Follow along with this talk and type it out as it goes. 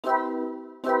Hi,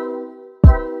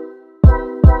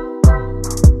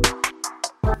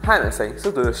 I'm Seng.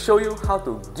 So to show you how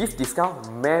to give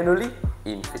discount manually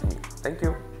in FeedMe. Thank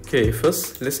you. Okay,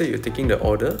 first, let's say you're taking the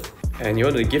order and you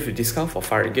want to give a discount for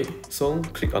 5 ringgit. So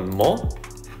click on More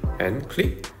and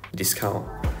click Discount.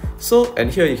 So,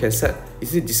 and here you can set,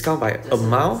 is it discount by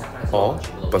amount or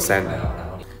percent?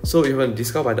 So if you want to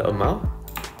discount by the amount,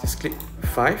 just click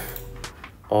 5,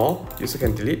 or you also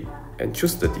can delete and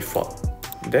choose the default.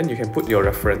 Then you can put your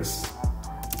reference.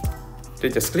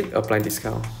 Then just click Apply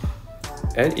Discount.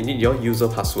 And you need your user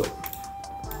password.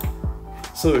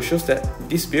 So it shows that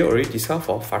this bill already discount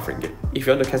for 5 ringgit. If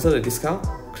you want to cancel the discount,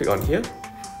 click on here.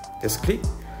 Just click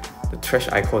the trash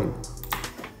icon.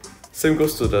 Same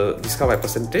goes to the discount by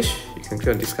percentage. You can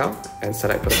click on discount and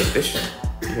select percentage.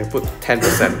 You can put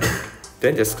 10%.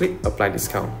 Then just click Apply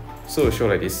Discount. So it will show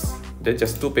like this. Then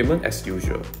just do payment as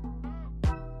usual.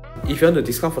 If you want to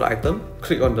discount for the item,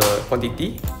 click on the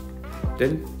quantity.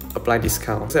 Then apply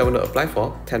discount. So I want to apply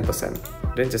for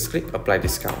 10%. Then just click Apply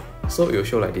Discount. So it will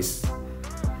show like this.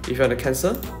 If you want to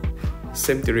cancel,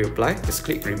 same theory apply, just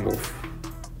click Remove.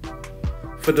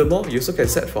 Furthermore, you also can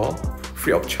set for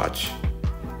free of charge.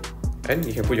 And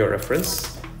you can put your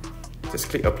reference, just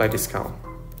click Apply Discount.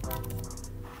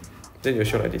 Then it will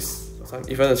show like this.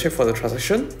 If you want to check for the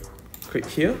transaction, click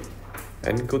here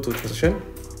and go to transaction.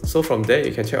 So from there,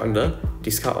 you can check on the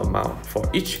discount amount for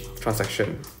each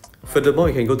transaction. Furthermore,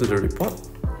 you can go to the report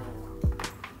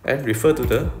and refer to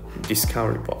the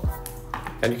discount report.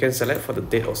 And you can select for the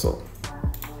date also.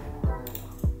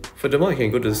 Furthermore, you can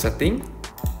go to the setting,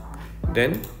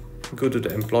 then go to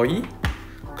the employee,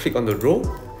 click on the row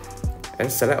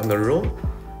and select on the row,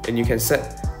 and you can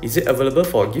set, is it available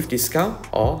for gift discount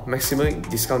or maximum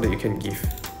discount that you can give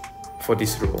for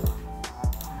this row.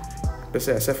 Let's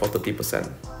say I set for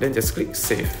 30%. Then just click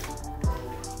Save.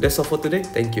 That's all for today.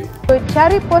 Thank you.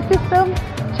 Cari post system,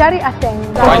 cari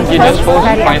Aseng. Find Guinness Post,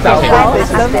 find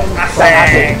Aseng.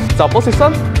 Aseng. 找 post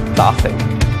system, 找 Aseng.